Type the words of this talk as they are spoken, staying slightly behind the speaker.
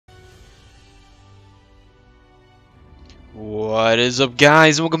What is up,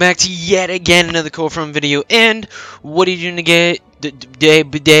 guys? Welcome back to yet again another Cold Front video. And what are you doing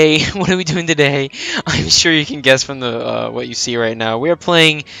today? What are we doing today? I'm sure you can guess from the what you see right now. We are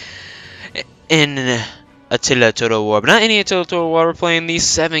playing in Attila Total War, but not any Attila Total War. We're playing the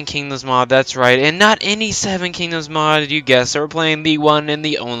Seven Kingdoms mod. That's right, and not any Seven Kingdoms mod. You guessed. We're playing the one and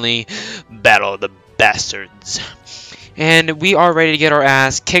the only Battle of the Bastards. And we are ready to get our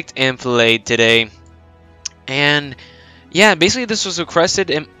ass kicked and filleted today. And yeah, basically this was requested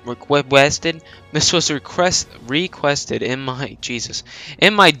in my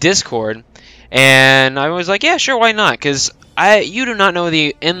Discord, and I was like, yeah, sure, why not? Because you do not know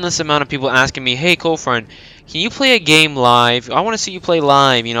the endless amount of people asking me, hey, Coldfront, can you play a game live? I want to see you play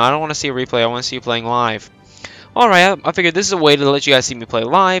live. You know, I don't want to see a replay. I want to see you playing live. Alright, I figured this is a way to let you guys see me play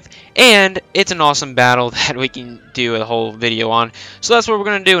live, and it's an awesome battle that we can do a whole video on. So that's what we're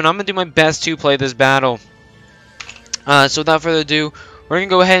going to do, and I'm going to do my best to play this battle. So without further ado, we're going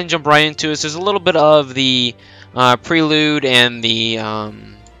to go ahead and jump right into it. There's a little bit of the prelude and the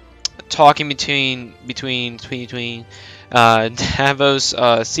talking between Davos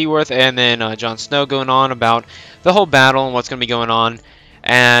Seaworth and then Jon Snow going on about the whole battle and what's going to be going on.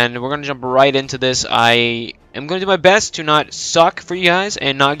 And we're going to jump right into this. I am going to do my best to not suck for you guys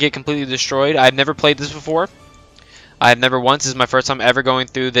and not get completely destroyed. I've never played this before. I've never once. This is my first time ever going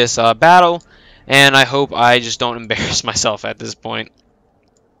through this battle. And I hope I just don't embarrass myself at this point.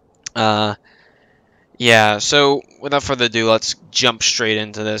 Yeah, so without further ado, let's jump straight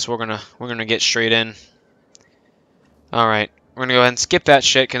into this. We're gonna get straight in. Alright, we're gonna go ahead and skip that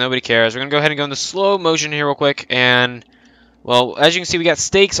shit because nobody cares. We're gonna go ahead and go into slow motion here real quick, and well, as you can see, we got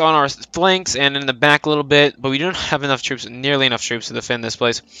stakes on our flanks and in the back a little bit, but we don't have enough troops, nearly enough troops to defend this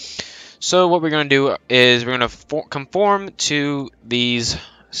place. So what we're gonna do is we're gonna conform to these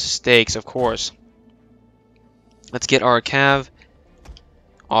stakes, of course. Let's get our cav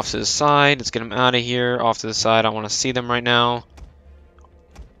off to the side. Let's get them out of here, off to the side. I want to see them right now.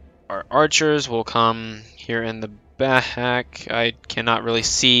 Our archers will come here in the back. I cannot really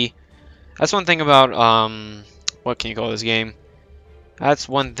see. That's one thing about, what can you call this game? That's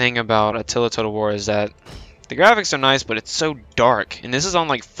one thing about Attila Total War is that the graphics are nice, but it's so dark. And this is on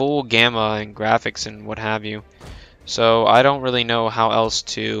like full gamma and graphics and what have you. So I don't really know how else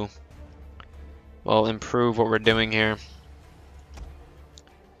to, well, improve what we're doing here.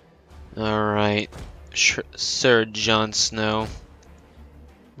 Alright, Sir Jon Snow.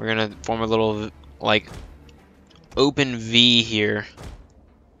 We're gonna form a little, like, open V here.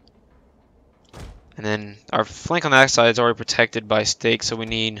 And then our flank on that side is already protected by stakes, so we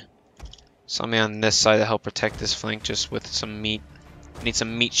need something on this side to help protect this flank just with some meat. We need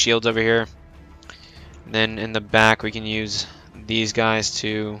some meat shields over here. And then in the back we can use these guys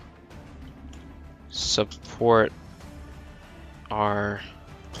to support our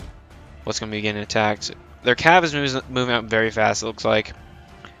what's going to be getting attacked. Their cav is moving out very fast, it looks like.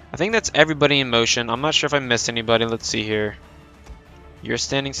 I think that's everybody in motion. I'm not sure if I missed anybody. Let's see here. You're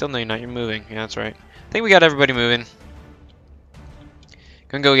standing still? No, you're not. You're moving. Yeah, that's right. I think we got everybody moving.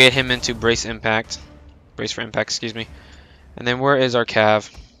 Gonna go get him into brace impact. Brace for impact, excuse me. And then where is our cav?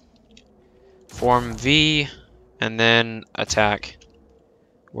 Form V and then attack.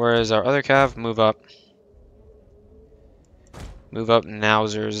 Where is our other cav? Move up. Move up,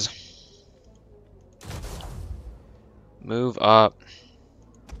 Nowzers. Move up.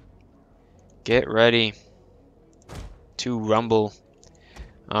 Get ready to rumble.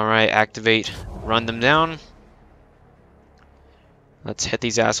 Alright, activate. Run them down. Let's hit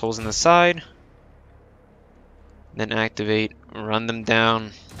these assholes in the side. Then activate. Run them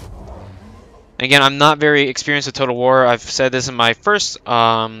down. Again, I'm not very experienced with Total War. I've said this in my first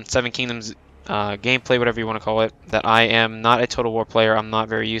Seven Kingdoms gameplay, whatever you want to call it, that I am not a Total War player. I'm not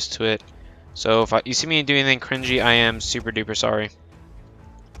very used to it. So if you see me do anything cringy, I am super duper sorry.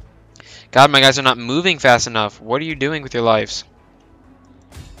 God, my guys are not moving fast enough. What are you doing with your lives?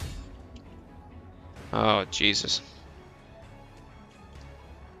 Oh, Jesus.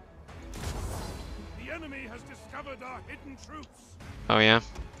 The enemy has discovered our hidden troops. Oh, yeah?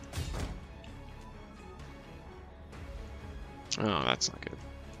 Oh, that's not good.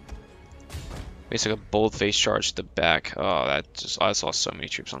 Basically a bold-faced charge to the back. Oh, that just, I saw so many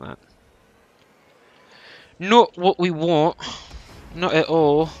troops on that. Not what we want. Not at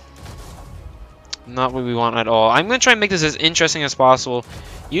all. Not what we want at all. I'm going to try and make this as interesting as possible.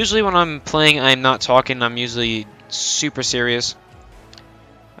 Usually when I'm playing, I'm not talking. I'm usually super serious.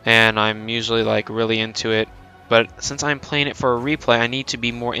 And I'm usually like really into it. But since I'm playing it for a replay, I need to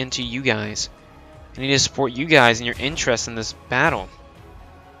be more into you guys. I need to support you guys and your interest in this battle.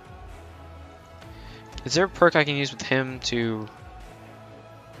 Is there a perk I can use with him to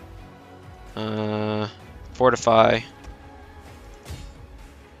fortify?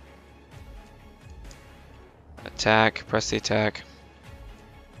 Attack, press the attack.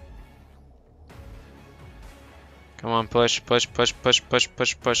 Come on, push, push, push, push, push,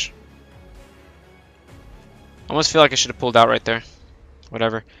 push, push. I almost feel like I should have pulled out right there.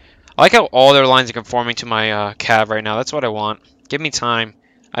 Whatever. I like how all their lines are conforming to my cav right now. That's what I want. Give me time.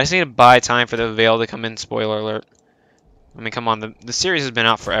 I just need to buy time for the Veil to come in. Spoiler alert. I mean, come on. The series has been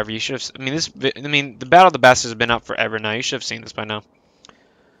out forever. You should have. I mean, the Battle of the Bastards has been out forever now. You should have seen this by now.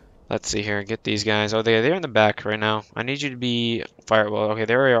 Let's see here. Get these guys. Oh, they're in the back right now. I need you to be fire at will. Okay,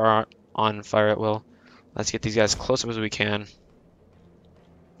 there we are on fire at will. Let's get these guys close up as we can.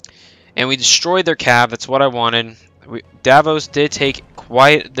 And we destroyed their cav. That's what I wanted. Davos did take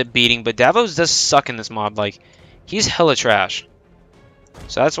quite the beating, but Davos does suck in this mod. Like, he's hella trash.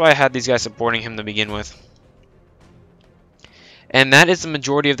 So that's why I had these guys supporting him to begin with. And that is the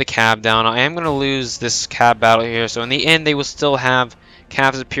majority of the cav down. I am going to lose this cav battle here. So in the end, they will still have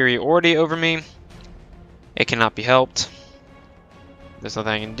cav superiority over me. It cannot be helped. There's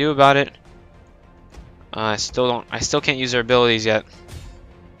nothing I can do about it. I still can't use their abilities yet.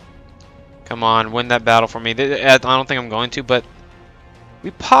 Come on, win that battle for me. I don't think I'm going to, but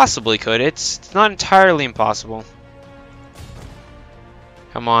we possibly could. It's not entirely impossible.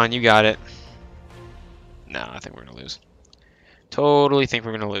 Come on, you got it. No, I think we're going to lose. Totally think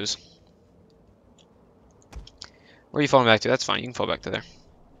we're going to lose. Where are you falling back to? That's fine. You can fall back to there.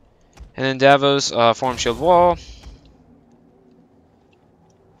 And then Davos, form shield wall.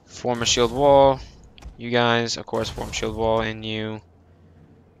 Form a shield wall. You guys, of course, form shield wall, and you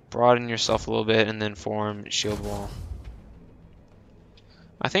broaden yourself a little bit, and then form shield wall.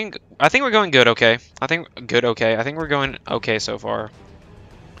 I think we're going good. Okay. I think we're going okay so far.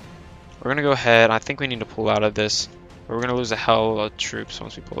 We're gonna go ahead. I think we need to pull out of this. We're gonna lose a hell of troops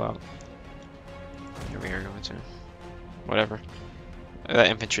once we pull out. Here we are going to. Whatever. That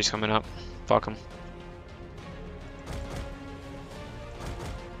infantry's coming up. Fuck them.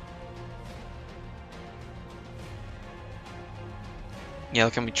 Yeah,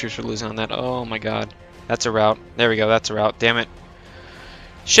 look how many troops we're losing on that. Oh my god. That's a route. There we go. That's a route. Damn it.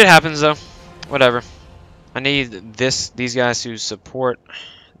 Shit happens though. Whatever. I need these guys to support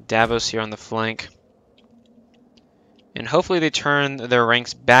Davos here on the flank. And hopefully they turn their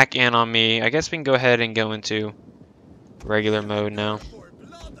ranks back in on me. I guess we can go ahead and go into regular mode now.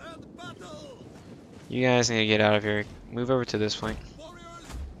 You guys need to get out of here. Move over to this flank.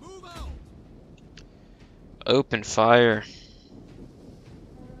 Open fire.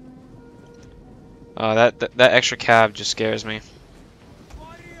 That extra cav just scares me.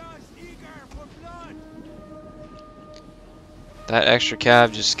 That extra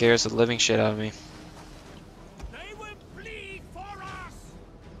cav just scares the living shit out of me. They will bleed for us.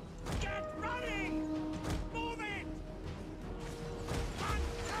 Get running. Move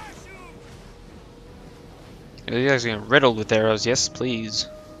it. You guys are getting riddled with arrows. Yes, please.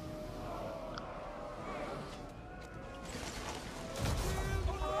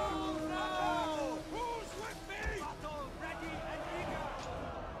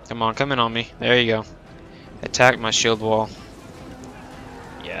 Come on, come in on me. There you go. Attack my shield wall.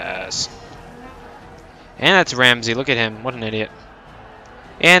 Yes. And that's Ramsay. Look at him. What an idiot.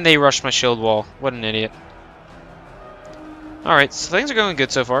 And they rushed my shield wall. What an idiot. Alright, so things are going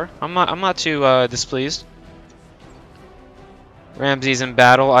good so far. I'm not too displeased. Ramsay's in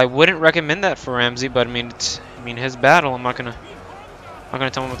battle. I wouldn't recommend that for Ramsay, but I mean his battle. I'm not gonna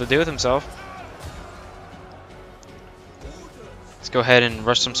tell him what to do with himself. Let's go ahead and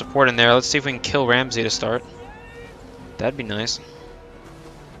rush some support in there. Let's see if we can kill Ramsay to start. That'd be nice.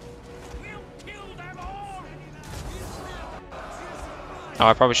 Oh,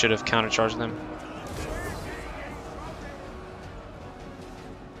 I probably should have countercharged them.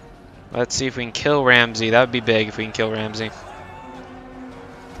 Let's see if we can kill Ramsay. That would be big if we can kill Ramsay.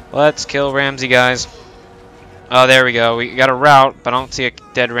 Let's kill Ramsay, guys. Oh, there we go. We got a route, but I don't see a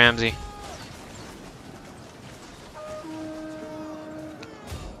dead Ramsay.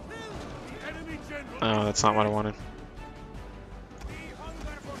 Oh, that's not what I wanted.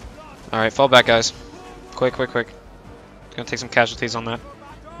 Alright, fall back, guys. Quick, quick, quick. Gonna take some casualties on that.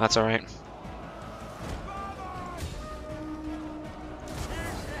 That's alright.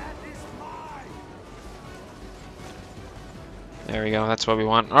 There we go. That's what we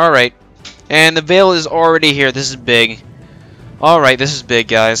want. Alright. And the Veil is already here. This is big. Alright, this is big,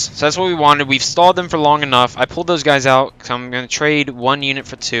 guys. So that's what we wanted. We've stalled them for long enough. I pulled those guys out. So I'm going to trade 1 unit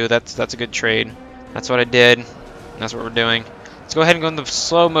for 2. That's a good trade. That's what I did. That's what we're doing. Let's go ahead and go into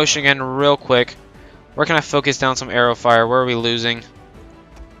slow motion again real quick. Where can I focus down some arrow fire? Where are we losing?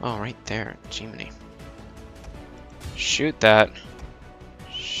 Oh, right there. Jiminy. Shoot that.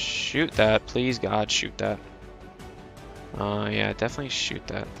 Shoot that. Please, God, shoot that. Yeah, definitely shoot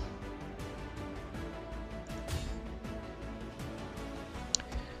that.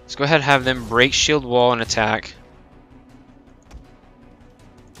 Let's go ahead and have them break shield wall and attack.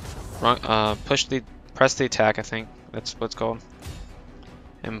 Press the attack, I think. That's what it's called.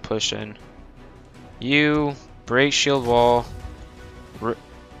 And push in. You break shield wall.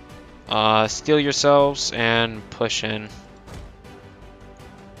 Steal yourselves and push in.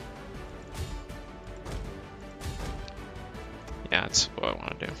 Yeah, that's what I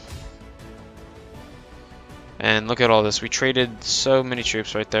want to do. And look at all this. We traded so many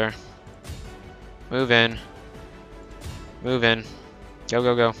troops right there. Move in. Move in. Go,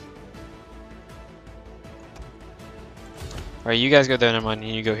 go, go. Alright, you guys go there. Never mind.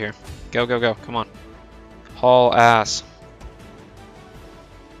 You go here. Go, go, go. Come on. Haul ass.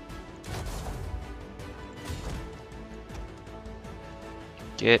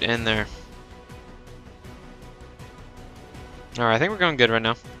 Get in there. Alright, I think we're going good right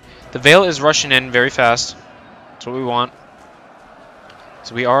now. The Veil is rushing in very fast. That's what we want.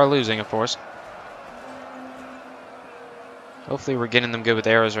 So we are losing, of course. Hopefully we're getting them good with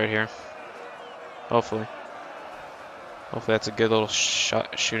arrows right here. Hopefully. Hopefully that's a good little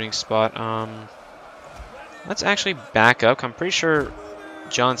shooting spot. Let's actually back up. I'm pretty sure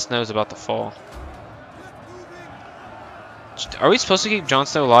Jon Snow's about to fall. Are we supposed to keep Jon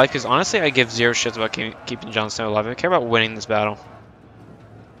Snow alive? Because honestly, I give zero shits about keeping Jon Snow alive. I care about winning this battle.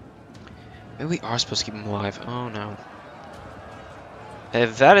 Maybe we are supposed to keep him alive. Oh no.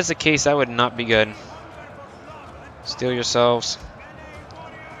 If that is the case, that would not be good. Steal yourselves.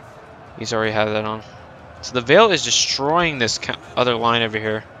 He's already had that on. So the Veil is destroying this other line over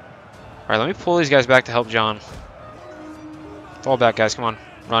here. Alright, let me pull these guys back to help Jon. Fall back, guys. Come on.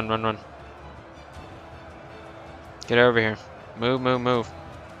 Run, run, run. Get over here. Move, move, move.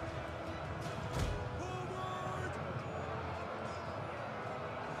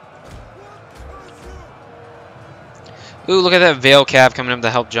 Ooh, look at that Veil Cav coming up to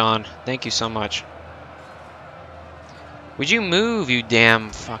help Jon. Thank you so much. Would you move, you damn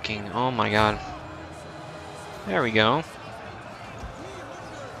fucking... Oh my god. There we go.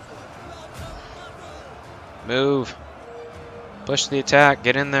 Move. Push the attack.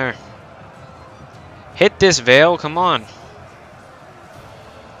 Get in there. Hit this Veil. Come on.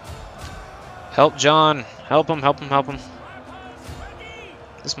 Help Jon. Help him, help him, help him.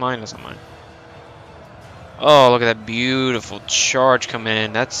 This mine isn't mine. Oh, look at that beautiful charge coming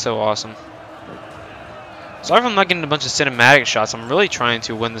in. That's so awesome. Sorry if I'm not getting a bunch of cinematic shots. I'm really trying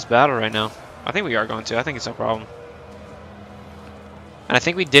to win this battle right now. I think we are going to. I think it's no problem. And I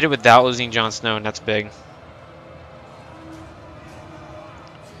think we did it without losing Jon Snow, and that's big.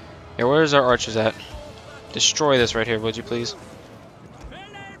 Yeah, where's our archers at? Destroy this right here, would you please?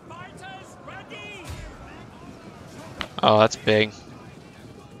 Oh, that's big.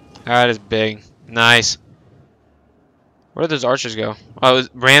 That is big. Nice. Where did those archers go? Oh, is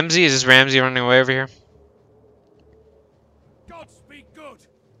Ramsay? Is this Ramsay running away over here? God speak good.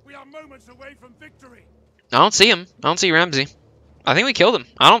 We are moments away from victory. I don't see him. I don't see Ramsay. I think we killed him.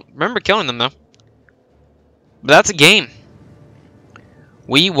 I don't remember killing them, though. But that's a game.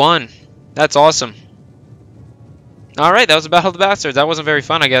 We won. That's awesome. Alright, that was Battle of the Bastards. That wasn't very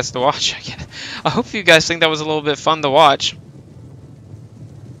fun, I guess, to watch. I hope you guys think that was a little bit fun to watch.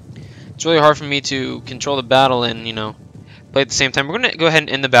 It's really hard for me to control the battle and, you know, play at the same time. We're going to go ahead and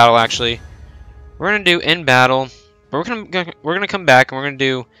end the battle, actually. We're going to do end battle. But we're going to come back and we're going to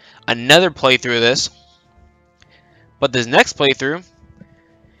do another playthrough of this. But this next playthrough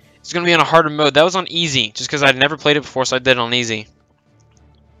is going to be on a harder mode. That was on easy, just because I'd never played it before, so I did it on easy.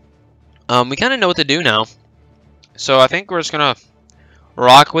 We kind of know what to do now. So I think we're just going to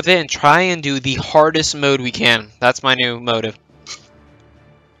rock with it and try and do the hardest mode we can. That's my new motive.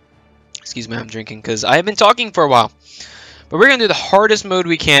 Excuse me, I'm drinking because I have been talking for a while. But we're going to do the hardest mode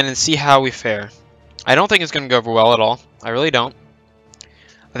we can and see how we fare. I don't think it's going to go over well at all. I really don't.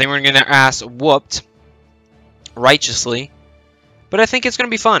 I think we're going to get our ass whooped righteously. But I think it's going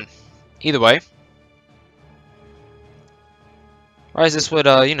to be fun. Either way. Why is this would,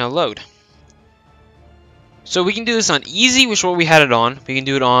 you know, load? So we can do this on easy, which is what we had it on. We can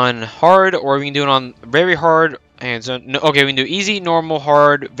do it on hard, or we can do it on very hard. And so, no, okay, we can do easy, normal,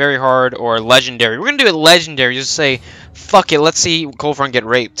 hard, very hard, or legendary. We're gonna do it legendary. Just say, fuck it. Let's see Cold Front get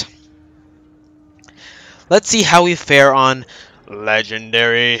raped. Let's see how we fare on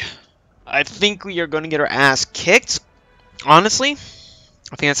legendary. I think we are gonna get our ass kicked. Honestly,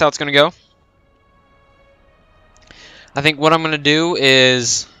 I think that's how it's gonna go. I think what I'm going to do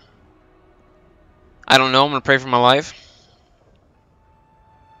is, I don't know, I'm going to pray for my life.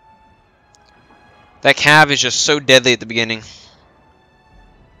 That cav is just so deadly at the beginning.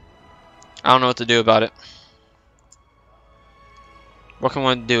 I don't know what to do about it. What can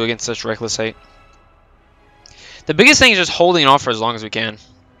one do against such reckless hate? The biggest thing is just holding off for as long as we can.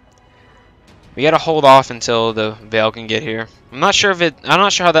 We gotta hold off until the Veil can get here. I'm not sure if I'm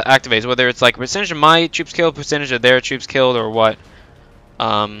not sure how that activates. Whether it's like percentage of my troops killed, percentage of their troops killed, or what.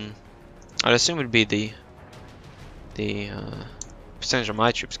 I'd assume it'd be the percentage of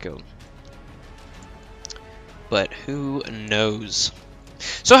my troops killed. But who knows?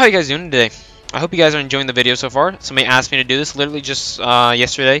 So how you guys doing today? I hope you guys are enjoying the video so far. Somebody asked me to do this literally just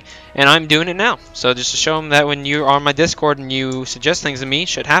yesterday, and I'm doing it now. So just to show them that when you are on my Discord and you suggest things to me,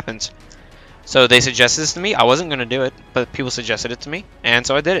 shit happens. So they suggested this to me. I wasn't going to do it, but people suggested it to me, and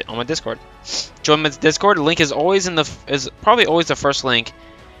so I did it on my Discord. Join my Discord. The link is always probably always the first link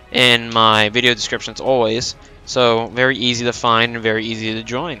in my video descriptions, always. So very easy to find and very easy to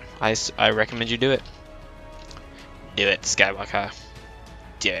join. I recommend you do it. Do it, Skywalker.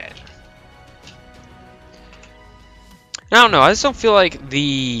 Do it. I don't know. I just don't feel like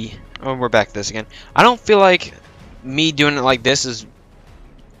oh, we're back to this again. I don't feel like me doing it like this is.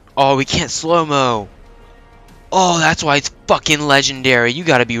 Oh, we can't slow-mo. Oh, that's why it's fucking legendary. You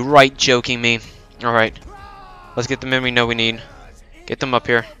gotta be right joking me. Alright. Let's get the men we know we need. Get them up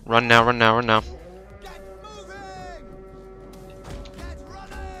here. Run now, run now, run now.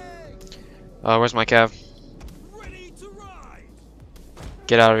 Where's my cav?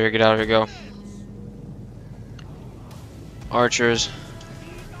 Get out of here, get out of here, go. Archers.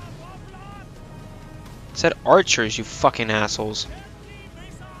 It said archers, you fucking assholes.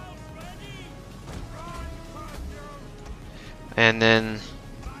 And then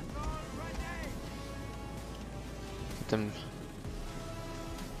get them.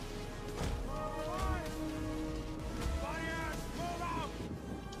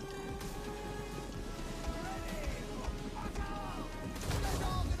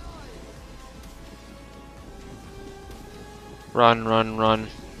 Run, run, run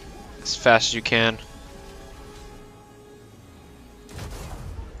as fast as you can.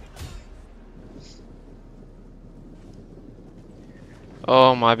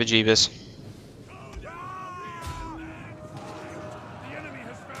 Oh my bejeebus. The enemy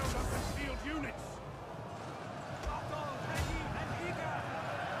has found our concealed units.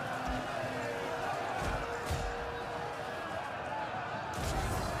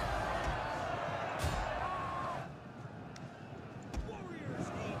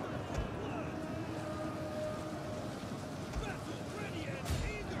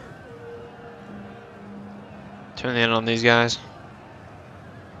 Turn in on these guys.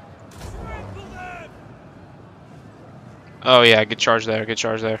 Oh yeah, good charge there, good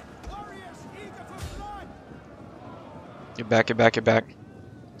charge there. Get back, get back, get back.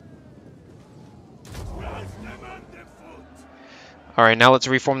 Alright, now let's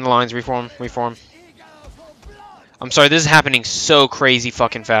reform the lines, reform. I'm sorry, this is happening so crazy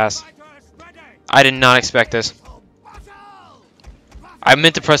fucking fast. I did not expect this. I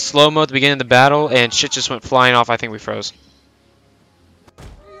meant to press slow-mo at the beginning of the battle, and shit just went flying off. I think we froze.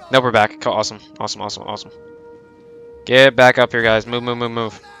 Nope, we're back. Awesome, awesome, awesome, awesome. Get back up here, guys. Move, move, move,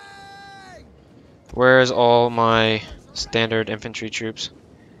 move. Where's all my standard infantry troops?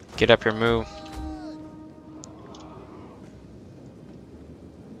 Get up here, move.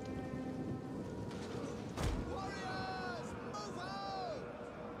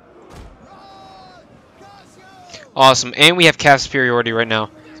 Awesome, and we have cav superiority right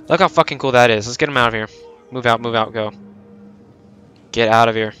now. Look how fucking cool that is. Let's get him out of here. Move out, go. Get out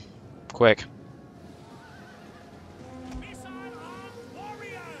of here. Quick.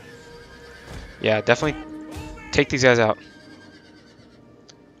 Yeah, definitely take these guys out.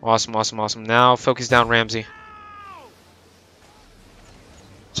 Awesome, awesome, awesome. Now focus down Ramsey.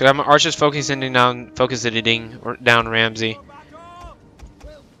 So I got my archers focusing down Ramsey.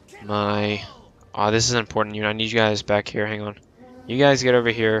 Oh, this is an important unit. I need you guys back here. Hang on. You guys get over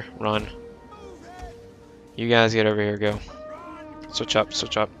here. Run. You guys get over here. Go. Switch up.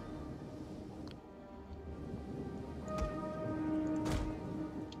 Switch up.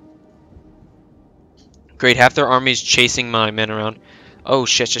 Great. Half their army's chasing my men around. Oh,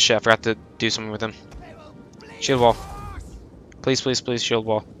 shit, shit, shit. I forgot to do something with them. Shield wall. Please, please, please, shield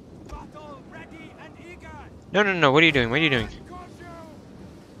wall. No, no, no. What are you doing? What are you doing?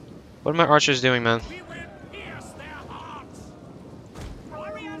 What are my archers doing, man?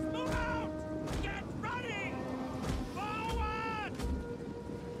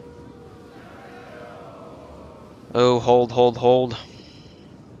 Oh, hold, hold, hold.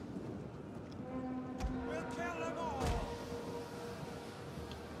 We'll kill them all.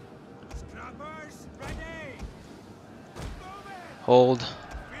 Scrappers, ready. Move it. Hold. Be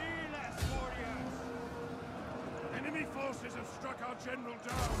less warriors. Enemy forces have struck our general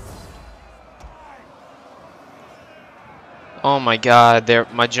down. Oh my god,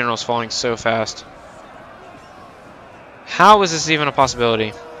 my general's falling so fast. How is this even a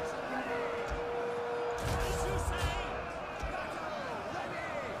possibility?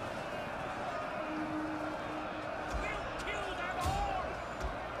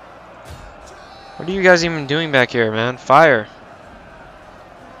 What are you guys even doing back here, man? Fire.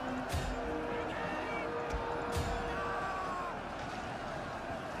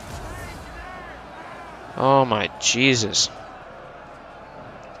 Oh my Jesus.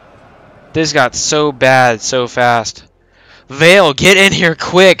 This got so bad so fast. Vale, get in here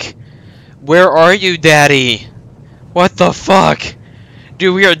quick! Where are you, Daddy? What the fuck?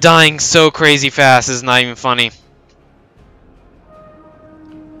 Dude, we are dying so crazy fast. This is not even funny.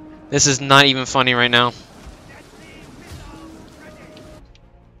 This is not even funny right now.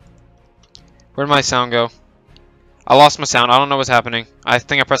 Where'd my sound go? I lost my sound. I don't know what's happening. I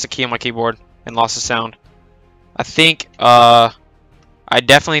think I pressed a key on my keyboard and lost the sound. I think, I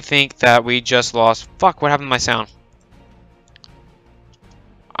definitely think that we just lost... Fuck, what happened to my sound?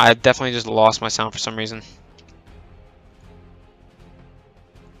 I definitely just lost my sound for some reason.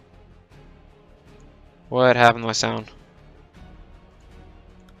 What happened to my sound?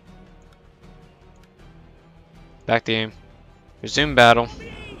 Back to aim. Resume battle.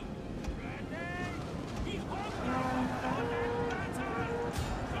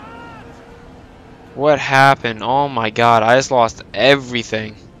 What happened? Oh my god, I just lost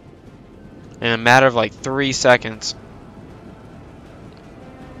everything in a matter of like 3 seconds.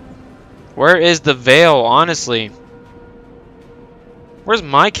 Where is the Vale, honestly? Where's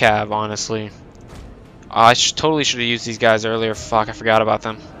my cab, honestly? I totally should have used these guys earlier. Fuck, I forgot about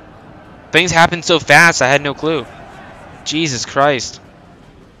them. Things happened so fast, I had no clue. Jesus Christ.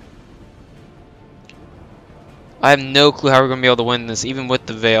 I have no clue how we're going to be able to win this, even with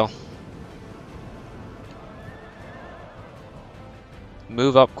the Vale.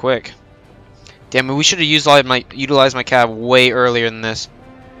 Move up quick. Damn it, we should have utilized my cab way earlier than this.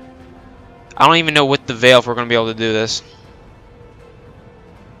 I don't even know with the Vale if we're going to be able to do this.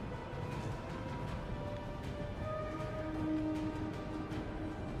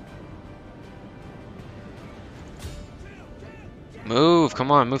 Move,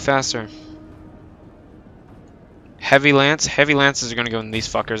 come on, move faster. Heavy lance. Heavy lances are going to go in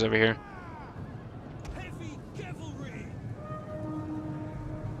these fuckers over here. Heavy cavalry.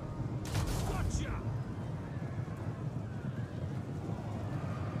 Gotcha.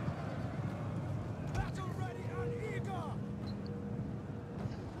 Battle ready and eager.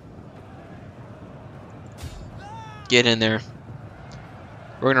 Get in there.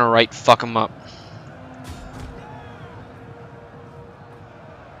 We're going to right fuck them up.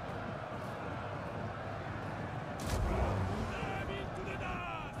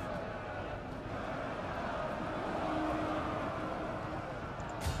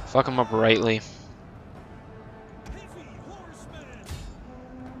 Fuck them up rightly. Heavy horsemen.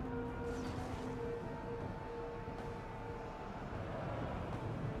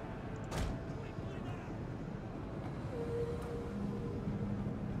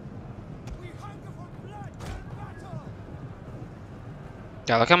 We hunger for blood and battle.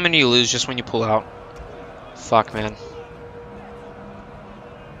 Yeah, look how many you lose just when you pull out. Fuck, man.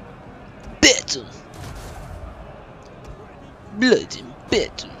 Battle. Blood and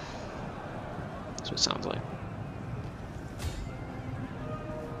battle. That's what it sounds like.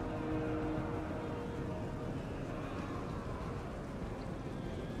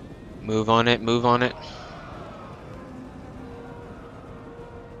 Move on it, move on it.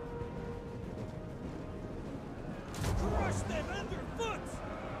 Crush them underfoot.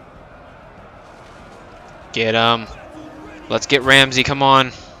 Get him. Let's get Ramsey, come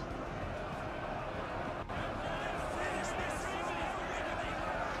on.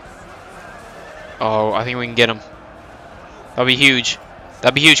 Oh, I think we can get him. That'll be huge.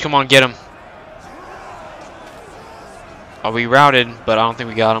 That'll be huge. Come on, get him. Oh, we routed, but I don't think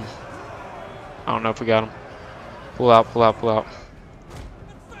we got him. I don't know if we got him. Pull out, pull out, pull out.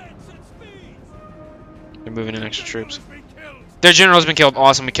 Advance at speed. They're moving in extra troops. Has been killed. Their general's been killed.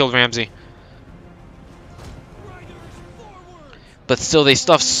 Awesome, we killed Ramsey. Riders forward. But still, they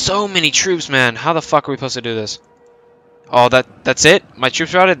stuffed so many troops, man. How the fuck are we supposed to do this? Oh, that's it? My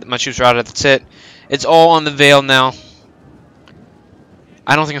troops routed? My troops routed. That's it. It's all on the Vale now.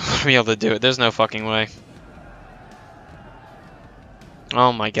 I don't think I'm going to be able to do it. There's no fucking way.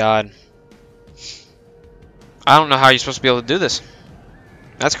 Oh my god. I don't know how you're supposed to be able to do this.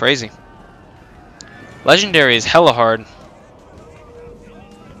 That's crazy. Legendary is hella hard.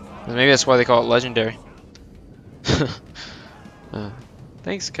 Maybe that's why they call it legendary.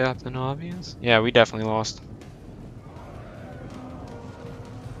 Thanks, Captain Obvious. Yeah, we definitely lost.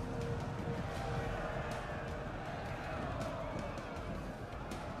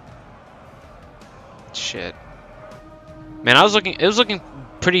 Shit. Man, it was looking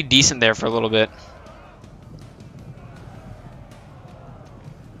pretty decent there for a little bit.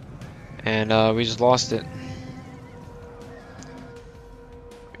 And we just lost it.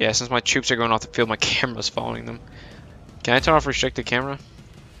 Yeah, since my troops are going off the field, my camera's following them. Can I turn off restricted camera?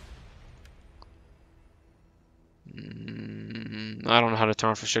 I don't know how to turn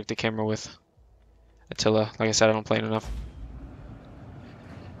off restricted camera with Attila. Like I said, I don't play it enough.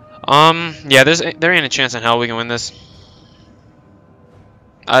 Yeah, there ain't a chance in hell we can win this.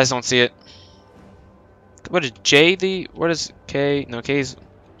 I just don't see it. What is J the? What is K? No, K's.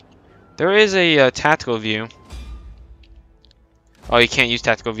 There is a tactical view. Oh, you can't use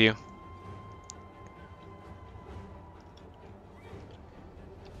tactical view.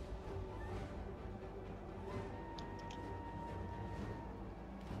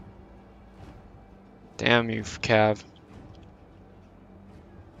 Damn you, Cav.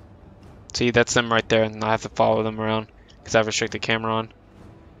 See, that's them right there, and I have to follow them around because I have restricted camera on.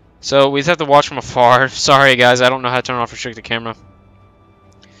 So we just have to watch from afar. Sorry, guys, I don't know how to turn off restricted camera.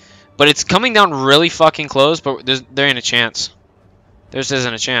 But it's coming down really fucking close, but there ain't a chance. There just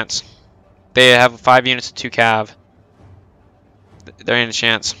isn't a chance. They have 5 units of 2 cav. There ain't a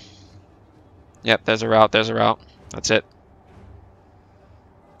chance. Yep, there's a route, there's a route. That's it.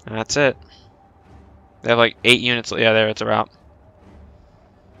 And that's it. They have like 8 units. Yeah, there, it's a route.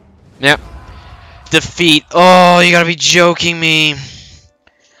 Yep. Defeat. Oh, you gotta be joking me.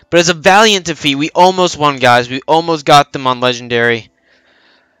 But it's a valiant defeat. We almost won, guys. We almost got them on Legendary.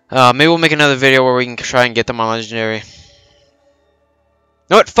 Maybe we'll make another video where we can try and get them on Legendary. You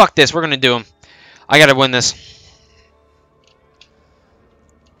know what? Fuck this. We're gonna do them. I gotta win this.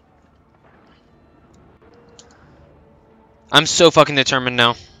 I'm so fucking determined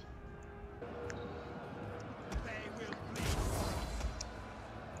now.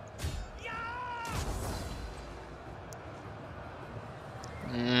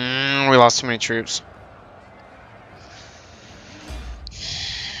 We lost too many troops.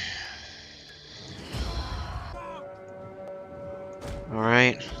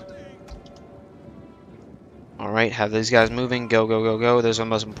 Alright. Alright, have these guys moving. Go, go, go, go. Those are the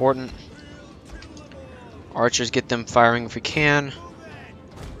most important. Archers, get them firing if we can.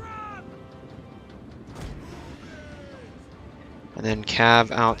 And then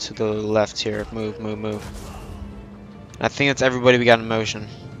Cav out to the left here. Move, move, move. I think that's everybody we got in motion.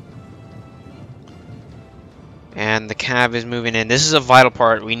 And the Cav is moving in. This is a vital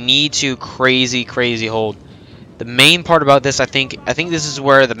part. We need to crazy hold. The main part about this, I think this is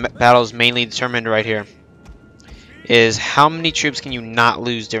where the battle is mainly determined right here. Is how many troops can you not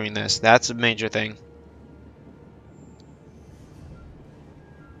lose during this? That's a major thing.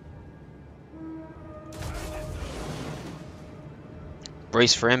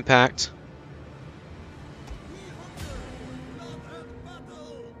 Brace for impact.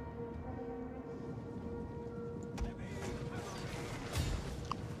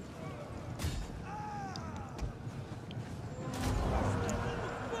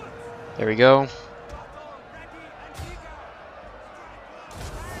 There we go.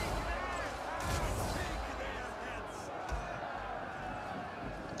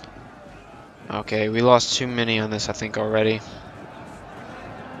 Okay, we lost too many on this, I think, already.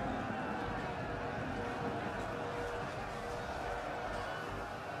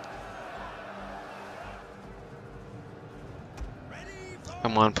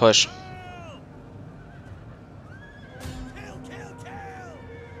 Come on, push.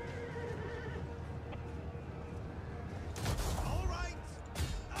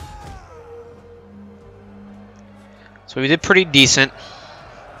 So we did pretty decent.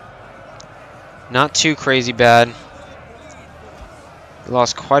 Not too crazy bad. We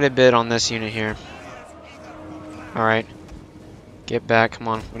lost quite a bit on this unit here. Alright. Get back. Come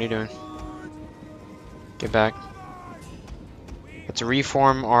on. What are you doing? Get back. Let's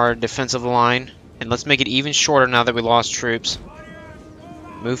reform our defensive line. And let's make it even shorter now that we lost troops.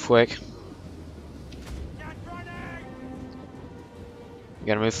 Move quick. We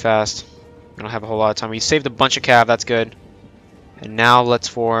gotta move fast. We don't have a whole lot of time. We saved a bunch of cav. That's good. And now let's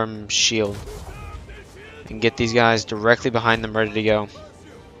form shield. And get these guys directly behind them, ready to go.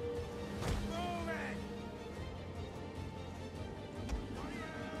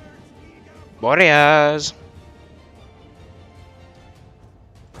 Warriors.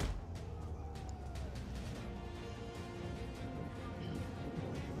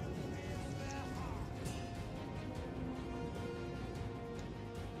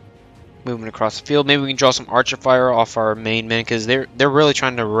 Moving across the field. Maybe we can draw some archer fire off our main men because they're really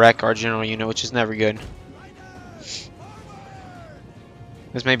trying to wreck our general unit, which is never good.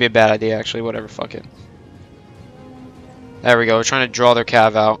 This may be a bad idea, actually. Whatever, fuck it. There we go. We're trying to draw their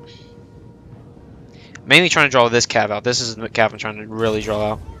cav out. Mainly trying to draw this cav out. This is the cav I'm trying to really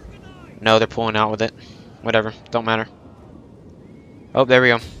draw out. No, they're pulling out with it. Whatever. Don't matter. Oh, there we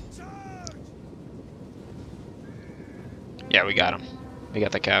go. Yeah, we got him. We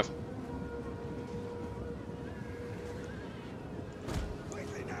got the cav.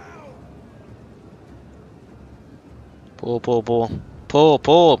 Pull, pull, pull. Pull,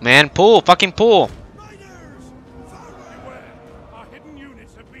 pull, man. Pull. Fucking pull. Beware! Our hidden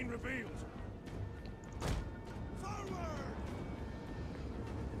units have been revealed. Forward!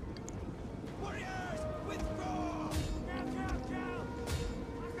 Warriors, withdraw!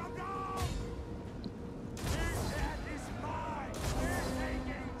 Go! This land is mine! We're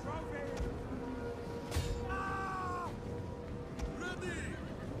taking trophy! Ah! Ready!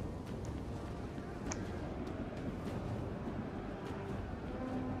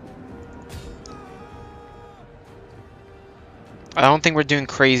 I don't think we're doing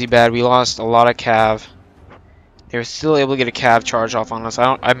crazy bad. We lost a lot of cav. They were still able to get a cav charge off on us.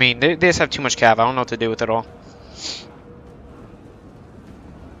 I mean, they just have too much cav. I don't know what to do with it all.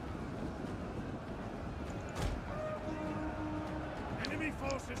 Enemy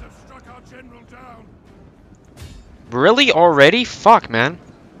forces have struck our general down. Really? Already? Fuck, man.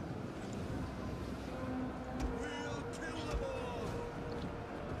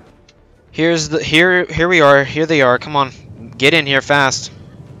 Here's the here we are. Here they are. Come on. Get in here fast.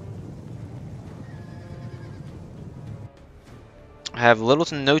 I have little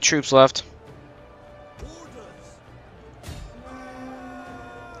to no troops left.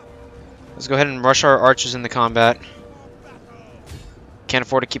 Let's go ahead and rush our archers into combat. Can't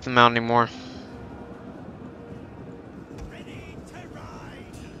afford to keep them out anymore.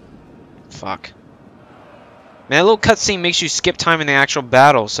 Fuck. Man, that little cutscene makes you skip time in the actual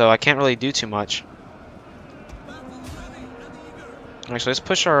battle, so I can't really do too much. Actually, let's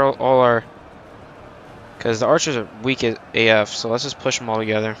push all our... Because the archers are weak at AF, so let's just push them all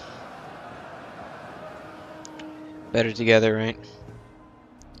together. Better together, right?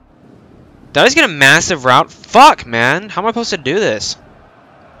 Did I just get a massive rout? Fuck, man! How am I supposed to do this?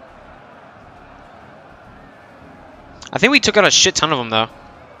 I think we took out a shit ton of them, though.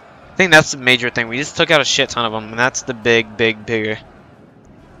 I think that's the major thing. We just took out a shit ton of them, and that's the big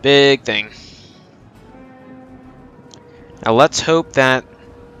thing. Now let's hope that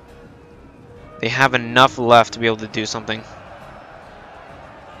they have enough left to be able to do something.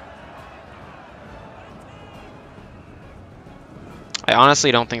 I honestly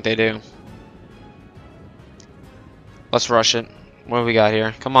don't think they do. Let's rush it. What do we got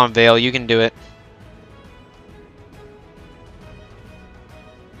here? Come on, Vale, you can do it.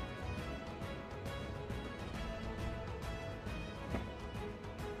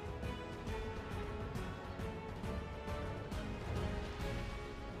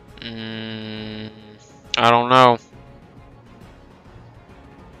 I don't know.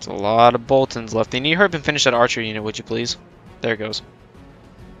 It's a lot of Boltons left. They need to hurry up and finish that archer unit, would you please? There it goes.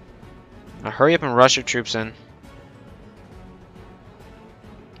 Now hurry up and rush your troops in.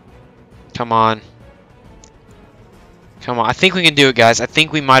 Come on. Come on. I think we can do it, guys. I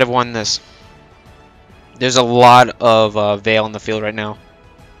think we might have won this. There's a lot of Vale in the field right now.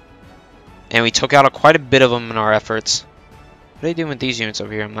 And we took out quite a bit of them in our efforts. What are they doing with these units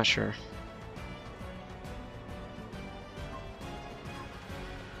over here? I'm not sure.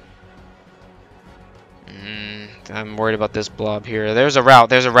 I'm worried about this blob here. There's a route.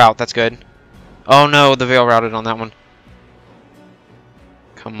 There's a route. That's good. Oh no, the Vale routed on that one.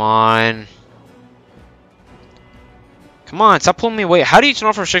 Come on. Come on, stop pulling me away. How do you turn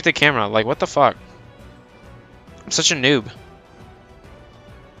off restricted camera? Like, what the fuck? I'm such a noob.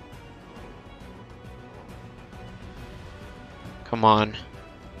 Come on.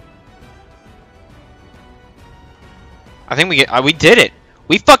 I think we did it.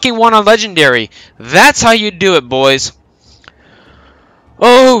 We fucking won a legendary. That's how you do it, boys.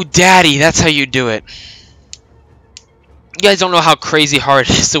 Oh, daddy, that's how you do it. You guys don't know how crazy hard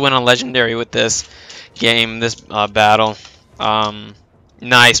it is to win a legendary with this game, this battle.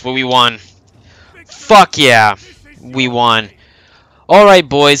 Nice, but we won. Fuck yeah, we won. Alright,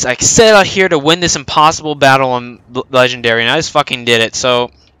 boys, I set out here to win this impossible battle on legendary, and I just fucking did it.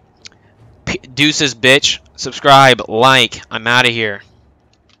 So, Deuces, bitch. Subscribe, like. I'm out of here.